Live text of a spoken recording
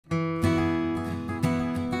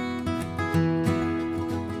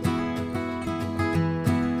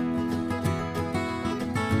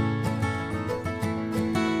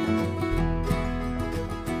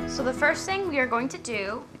So the first thing we are going to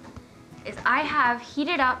do is I have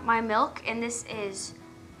heated up my milk, and this is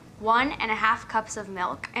 1.5 cups of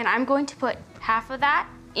milk. And I'm going to put half of that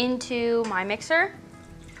into my mixer.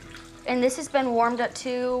 And this has been warmed up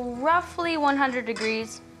to roughly 100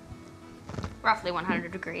 degrees. Roughly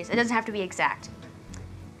 100 degrees. It doesn't have to be exact.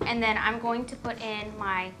 And then I'm going to put in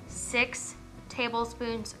my 6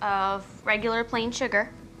 tablespoons of regular plain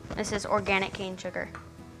sugar. This is organic cane sugar.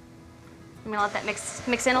 I'm gonna let that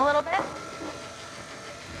mix in a little bit.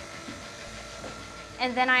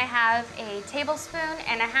 And then I have a tablespoon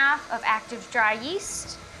and a half of active dry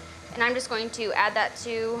yeast. And I'm just going to add that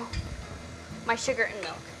to my sugar and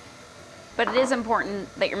milk. But it is important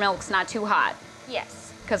that your milk's not too hot.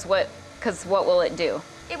 Yes. Because what will it do?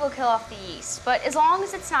 It will kill off the yeast. But as long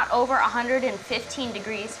as it's not over 115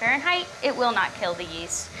 degrees Fahrenheit, it will not kill the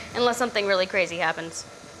yeast, unless something really crazy happens.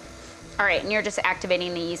 All right, and you're just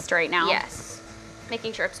activating the yeast right now? Yes.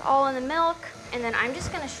 Making sure it's all in the milk. And then I'm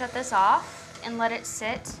just gonna shut this off and let it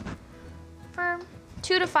sit for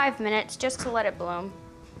 2 to 5 minutes just to let it bloom.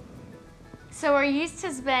 So our yeast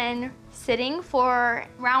has been sitting for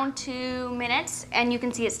around 2 minutes, and you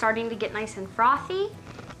can see it's starting to get nice and frothy.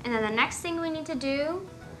 And then the next thing we need to do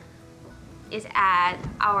is add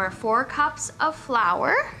our 4 cups of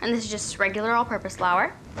flour, and this is just regular all-purpose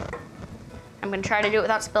flour. I'm gonna try to do it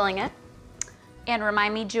without spilling it. And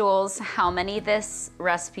remind me, Jules, how many this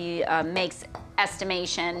recipe makes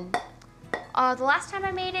estimation? The last time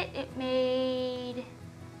I made it, it made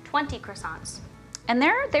 20 croissants. And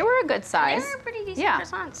they were a good size. They were pretty decent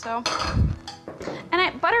croissants, so.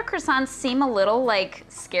 And butter croissants seem a little like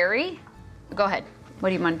scary. Go ahead. What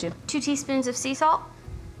do you want to do? 2 teaspoons of sea salt.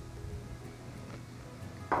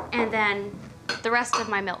 And then the rest of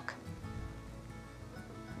my milk.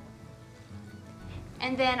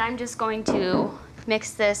 And then I'm just going to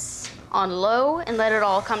mix this on low and let it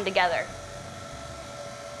all come together.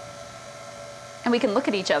 And we can look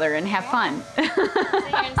at each other and have fun. So you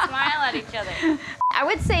can smile at each other. I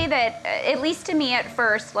would say that, at least to me at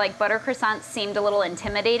first, like butter croissants seemed a little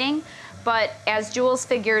intimidating, but as Jules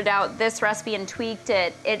figured out this recipe and tweaked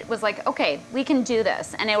it, it was like, okay, we can do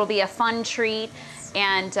this, and it will be a fun treat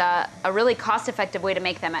and a really cost-effective way to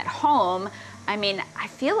make them at home. I mean, I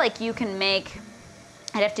feel like you can make,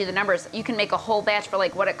 I'd have to do the numbers, you can make a whole batch for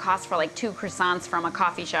like what it costs for like 2 croissants from a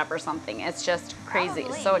coffee shop or something. It's just crazy,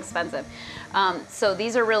 It's so expensive. So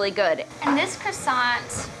these are really good. And this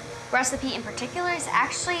croissant recipe in particular is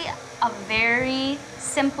actually a very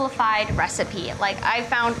simplified recipe. Like I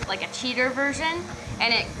found like a cheater version,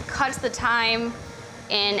 and it cuts the time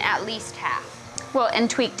in at least half. Well, and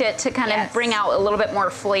tweaked it to kind of bring out a little bit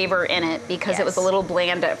more flavor in it, because it was a little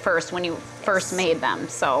bland at first when you first made them.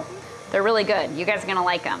 So they're really good. You guys are gonna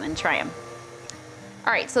like them and try them.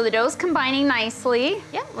 All right, so the dough's combining nicely.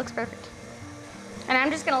 Yeah, looks perfect. And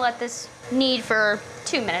I'm just gonna let this knead for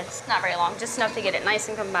 2 minutes. Not very long, just enough to get it nice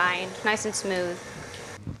and combined, nice and smooth.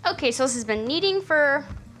 Okay, so this has been kneading for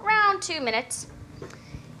around 2 minutes,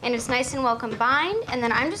 and it's nice and well combined. And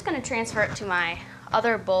then I'm just gonna transfer it to my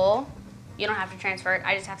other bowl. You don't have to transfer it,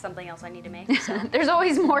 I just have something else I need to make. So. There's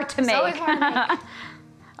always more to make. Always more to make.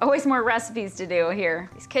 Always more recipes to do here.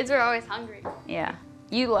 These kids are always hungry. Yeah,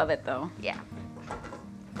 you love it though. Yeah.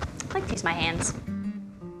 I like to use my hands.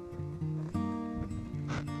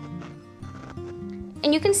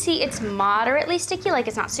 And you can see it's moderately sticky, like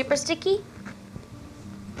it's not super sticky.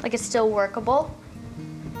 Like it's still workable.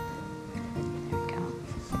 There we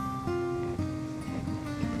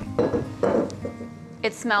go.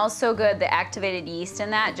 It smells so good. The activated yeast in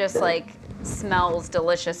that just like smells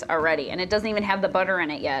delicious already. And it doesn't even have the butter in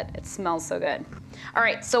it yet. It smells so good. All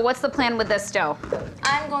right, so what's the plan with this dough?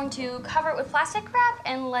 I'm going to cover it with plastic wrap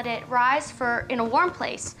and let it rise in a warm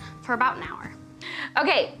place for about an hour.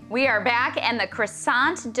 Okay, we are back and the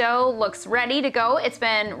croissant dough looks ready to go. It's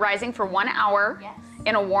been rising for 1 hour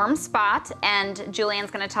in a warm spot, and Julianne's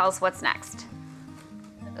gonna tell us what's next.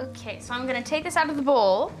 Okay, so I'm gonna take this out of the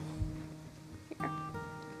bowl. Here.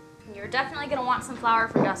 You're definitely gonna want some flour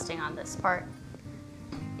for dusting on this part.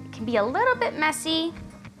 It can be a little bit messy,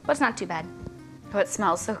 but it's not too bad. Oh, it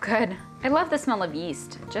smells so good. I love the smell of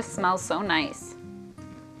yeast. It just smells so nice.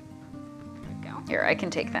 There we go. Here, I can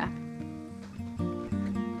take that.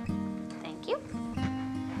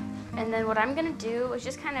 And then what I'm gonna do is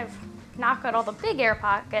just kind of knock out all the big air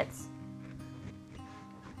pockets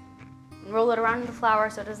and roll it around in the flour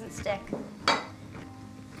so it doesn't stick.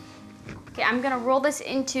 Okay, I'm gonna roll this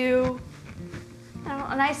into, I don't know,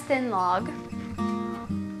 a nice thin log.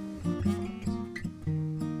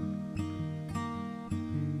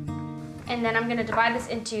 And then I'm gonna divide this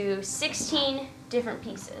into 16 different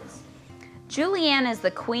pieces. Julianne is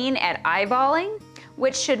the queen at eyeballing,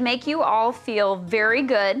 which should make you all feel very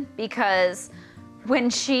good because when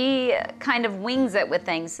she kind of wings it with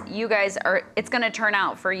things, you guys are, it's gonna turn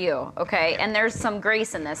out for you, okay? And there's some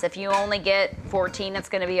grace in this. If you only get 14, it's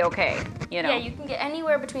gonna be okay, you know? Yeah, you can get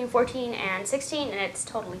anywhere between 14 and 16 and it's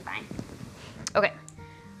totally fine. Okay.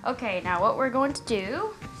 Okay, now what we're going to do,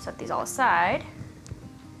 set these all aside.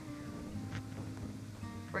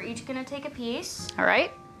 We're each gonna take a piece. All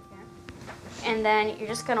right. And then you're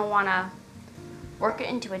just gonna wanna work it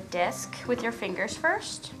into a disc with your fingers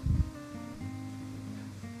first.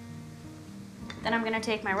 Then I'm gonna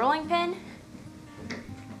take my rolling pin,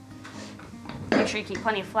 make sure you keep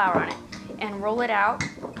plenty of flour on it, and roll it out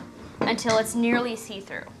until it's nearly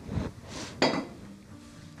see-through.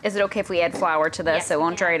 Is it okay if we add flour to this? Yes, It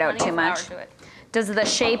won't dry it out too much? to it. Does the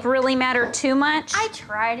shape really matter too much? I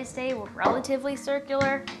try to stay relatively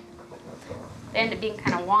circular. They end up being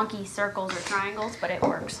kind of wonky circles or triangles, but it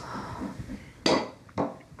works.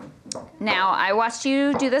 Now, I watched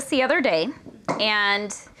you do this the other day,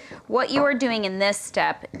 and what you are doing in this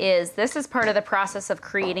step is, this is part of the process of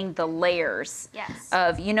creating the layers. Yes.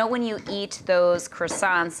 Of, you know when you eat those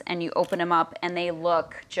croissants and you open them up and they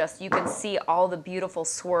look just, you can see all the beautiful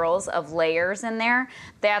swirls of layers in there?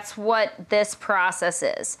 That's what this process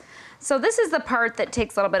is. So this is the part that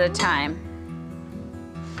takes a little bit of time.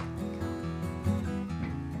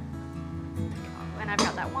 When I've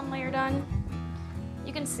got that one layer done,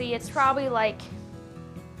 you can see it's probably like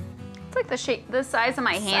It's like the shape, the size of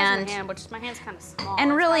my size hand. of my hand, which my hand's kind of small.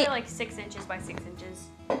 And It's really- probably like 6 inches by 6 inches.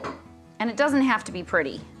 And it doesn't have to be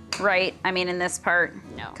pretty, right? I mean, in this part,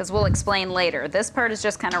 No. because we'll explain later. This part is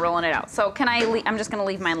just kind of rolling it out. So can I'm just gonna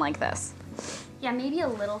leave mine like this. Yeah, maybe a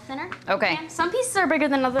little thinner. Okay. And some pieces are bigger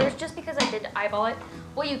than others just because I did eyeball it.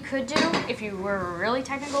 What you could do, if you were really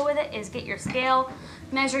technical with it, is get your scale,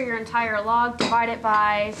 measure your entire log, divide it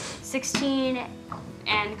by 16,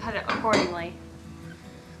 and cut it accordingly.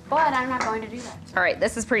 But I'm not going to do that. All right,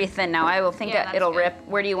 this is pretty thin now. I will think Yeah, that that's it'll good. rip.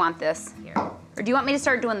 Where do you want this? Here. Or do you want me to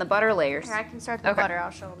start doing the butter layers? Here, I can start the Okay. butter.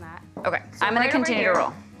 I'll show them that. Okay, So I'm gonna right over continue to here.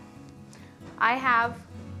 roll. I have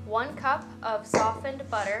 1 cup of softened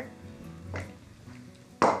butter.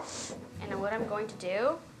 And then what I'm going to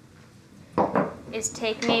do is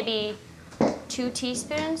take maybe 2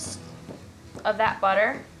 teaspoons of that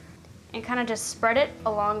butter and kind of just spread it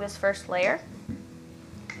along this first layer.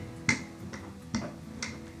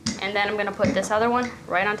 And then I'm gonna put this other one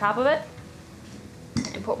right on top of it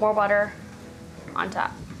and put more butter on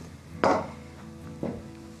top.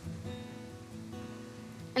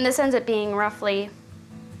 And this ends up being roughly,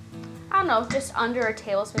 I don't know, just under a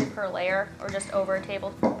tablespoon per layer or just over a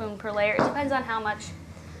tablespoon per layer. It depends on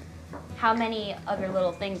how many other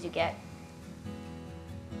little things you get.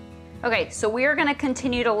 Okay, so we are gonna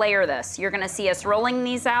continue to layer this. You're gonna see us rolling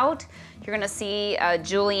these out. You're gonna see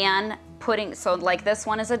Julianne putting, so like this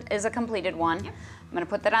one is a completed one. Yep. I'm gonna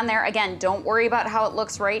put that on there. Again, don't worry about how it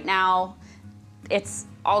looks right now. It's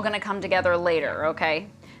all gonna come together later, okay?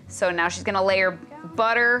 So now she's gonna layer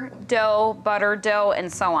butter, dough,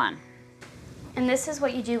 and so on. And this is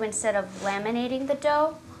what you do instead of laminating the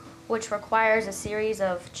dough, which requires a series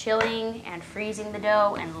of chilling and freezing the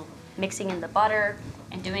dough and mixing in the butter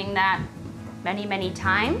and doing that many, many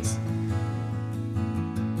times.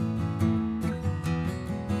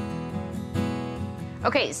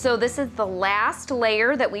 Okay, so this is the last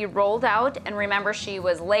layer that we rolled out, and remember she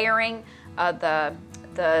was layering the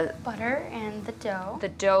Butter and the dough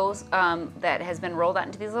that has been rolled out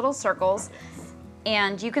into these little circles.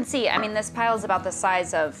 And you can see, I mean, this pile is about the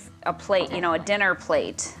size of a plate, you know, a dinner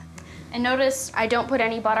plate. And notice I don't put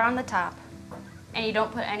any butter on the top, and you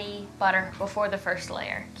don't put any butter before the first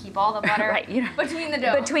layer. Keep all the butter Right, you know, between the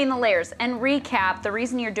dough. between the layers. And recap, the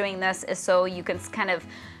reason you're doing this is so you can kind of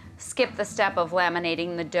skip the step of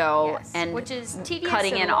laminating the dough Yes, and which is tedious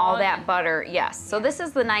cutting and in all long. that butter. Yes. So this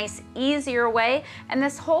is the nice, easier way. And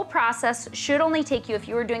this whole process should only take you, if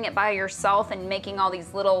you were doing it by yourself and making all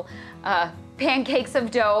these little pancakes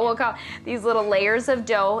of dough, we'll call these little layers of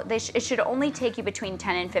dough, it should only take you between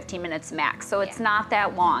 10 and 15 minutes max. So it's not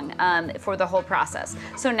that long for the whole process.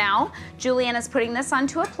 So now Julianne is putting this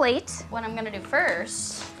onto a plate. What I'm gonna do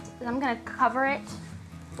first is I'm gonna cover it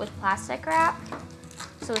with plastic wrap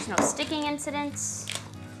so there's no sticking incidents.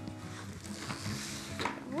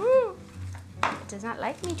 Woo! It does not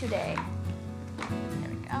like me today. There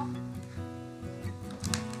we go.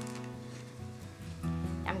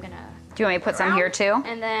 I'm gonna Do you want me to put some here too?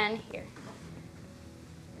 and then here.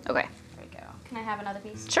 Okay. There we go. Can I have another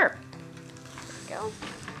piece? Sure. There we go.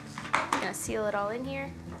 I'm gonna seal it all in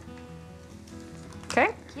here. Okay.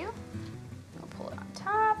 Thank you. I'll pull it on top.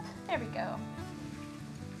 top. There we go.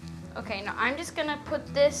 Okay, now I'm just gonna put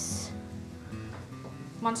this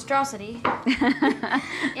monstrosity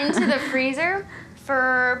into the freezer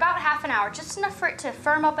for about half an hour, just enough for it to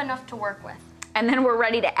firm up enough to work with. And then we're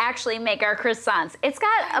ready to actually make our croissants. It's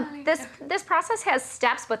got this process has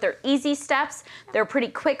steps, but they're easy steps. They're pretty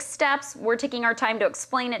quick steps. We're taking our time to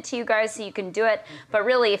explain it to you guys so you can do it. But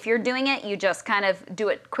really, if you're doing it, you just kind of do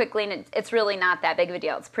it quickly, and it's really not that big of a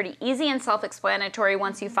deal. It's pretty easy and self-explanatory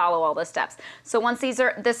once you follow all the steps. So once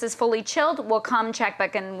this is fully chilled, we'll come check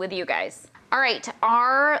back in with you guys. All right,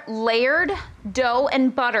 our layered dough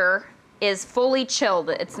and butter is fully chilled.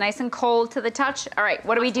 It's nice and cold to the touch. All right,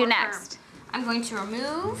 what do we do next? I'm going to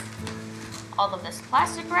remove all of this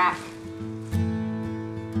plastic wrap.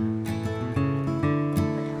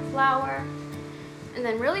 Flour. And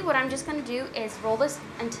then really what I'm just gonna do is roll this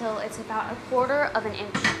until it's about 1/4 of an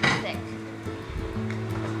inch thick.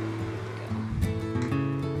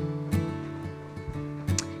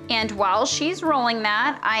 And while she's rolling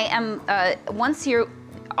that, I am, once you're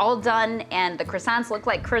all done and the croissants look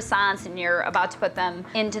like croissants and you're about to put them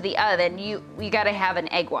into the oven, you gotta have an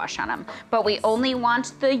egg wash on them. But we only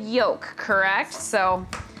want the yolk, correct? So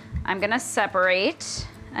I'm gonna separate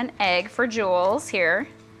an egg for Jules here.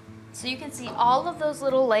 So you can see all of those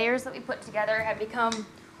little layers that we put together have become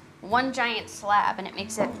one giant slab, and it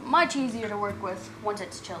makes it much easier to work with once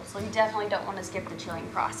it's chilled. So you definitely don't want to skip the chilling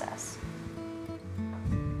process.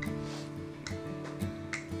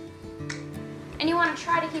 And you want to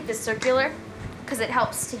try to keep this circular because it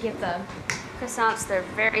helps to give the croissants their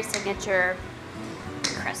very signature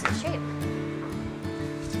crescent shape.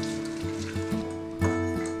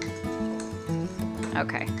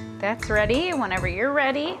 Okay, that's ready whenever you're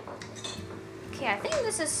ready. Okay, I think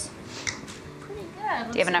this is pretty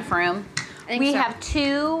good. Do you have enough room? I think we so. have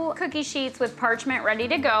 2 cookie sheets with parchment ready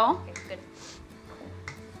to go. Okay, good.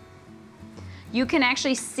 You can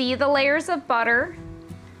actually see the layers of butter.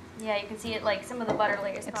 Yeah, you can see it like some of the butter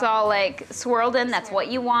layers. It's all like swirled in, that's what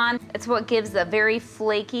you want. It's what gives the very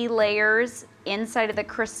flaky layers inside of the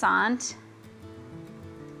croissant.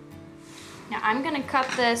 Now I'm gonna cut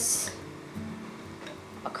this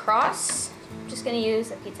across. I'm just gonna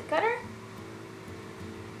use a pizza cutter.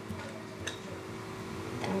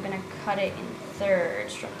 And I'm gonna cut it in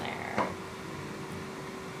thirds from there.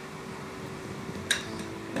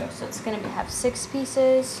 So it's gonna have 6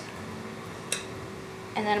 pieces.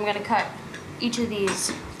 And then I'm gonna cut each of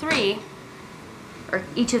these 3, or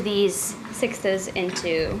each of these 6s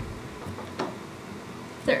into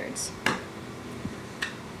thirds.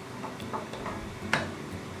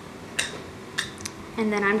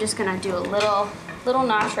 And then I'm just gonna do a little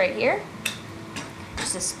notch right here,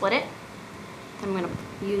 just to split it. I'm gonna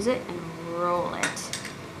use it and roll it.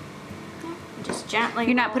 Just gently.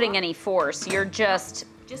 You're not putting any force, you're just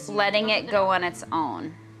letting it go on its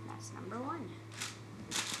own. That's number 1.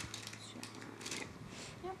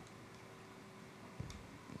 Yep.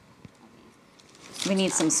 We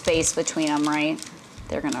need some space between them, right?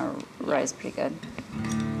 They're gonna rise pretty good.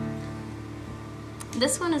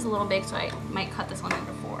 This one is a little big, so I might cut this one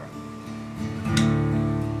into 4.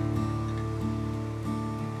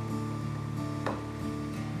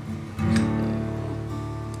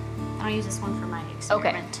 I'll use this one for my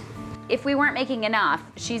experiment. Okay. If we weren't making enough,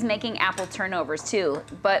 she's making apple turnovers too,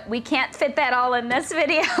 but we can't fit that all in this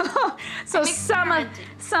video. So some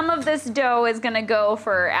of this dough is gonna go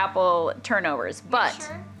for apple turnovers, but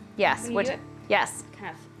sure? yes, Can you do it? yes.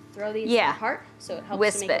 Kind of throw these Yeah. apart so it helps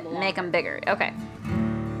Wisp to make it, them make them bigger. Okay.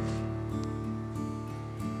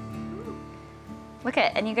 Look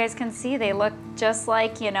at, and you guys can see they look just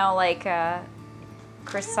like, you know, like a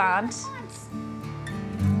croissant.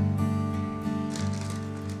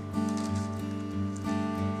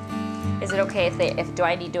 Is it okay if do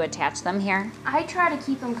I need to attach them here? I try to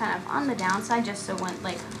keep them kind of on the downside, just so when,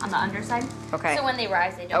 like, on the underside. Okay. So when they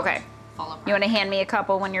rise, they don't Okay. fall apart. You want to hand me a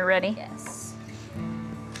couple when you're ready? Yes.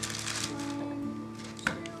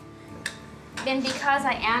 And because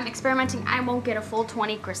I am experimenting, I won't get a full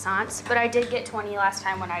 20 croissants, but I did get 20 last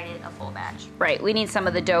time when I did a full batch. Right, we need some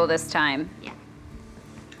of the dough this time. Yeah.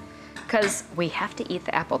 Because we have to eat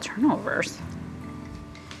the apple turnovers.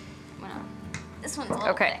 Well, this one's a little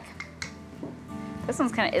Okay. thick. This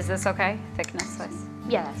one's kind of, is this okay? Thickness wise?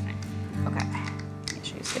 Yeah, that's fine. Okay. Let me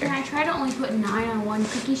show you And here. I try to only put 9 on one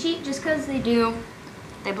cookie sheet just because they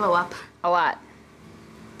blow up A lot.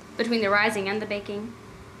 between the rising and the baking.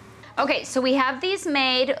 Okay, so we have these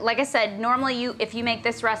made. Like I said, normally if you make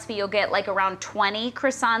this recipe, you'll get like around 20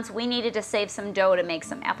 croissants. We needed to save some dough to make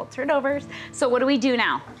some apple turnovers. So what do we do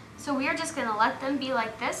now? So we are just gonna let them be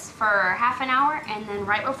like this for half an hour, and then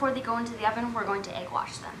right before they go into the oven, we're going to egg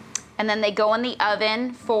wash them. And then they go in the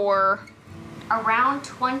oven for? Around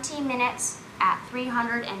 20 minutes at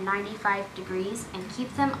 395 degrees, and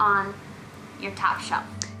keep them on your top shelf.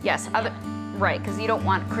 Yes, right, because you don't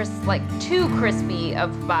want too crispy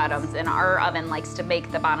of bottoms, and our oven likes to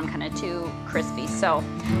make the bottom kind of too crispy. So,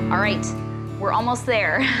 all right, we're almost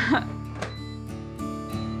there.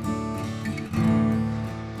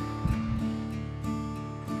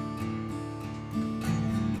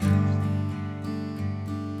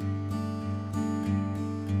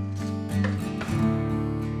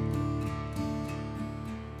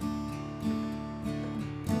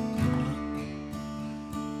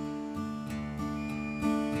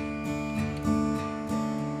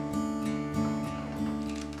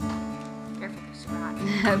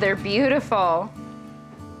 They're beautiful.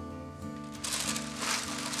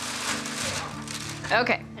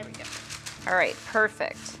 Okay. There we go. All right,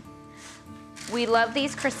 perfect. We love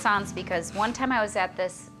these croissants because one time I was at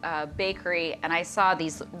this bakery and I saw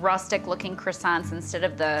these rustic looking croissants instead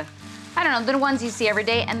of the, I don't know, the ones you see every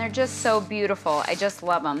day, and they're just so beautiful. I just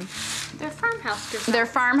love them. They're farmhouse croissants. They're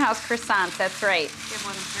farmhouse croissants, that's right.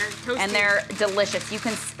 And they're delicious.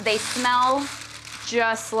 They smell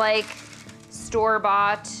just like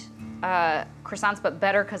store-bought croissants, but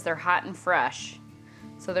better because they're hot and fresh.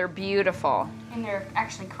 So they're beautiful. And they're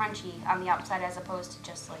actually crunchy on the outside as opposed to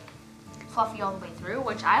just like fluffy all the way through,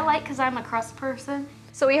 which I like because I'm a crust person.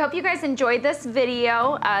 So we hope you guys enjoyed this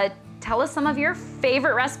video. Tell us some of your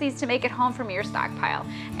favorite recipes to make at home from your stockpile,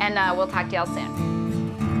 and we'll talk to y'all soon.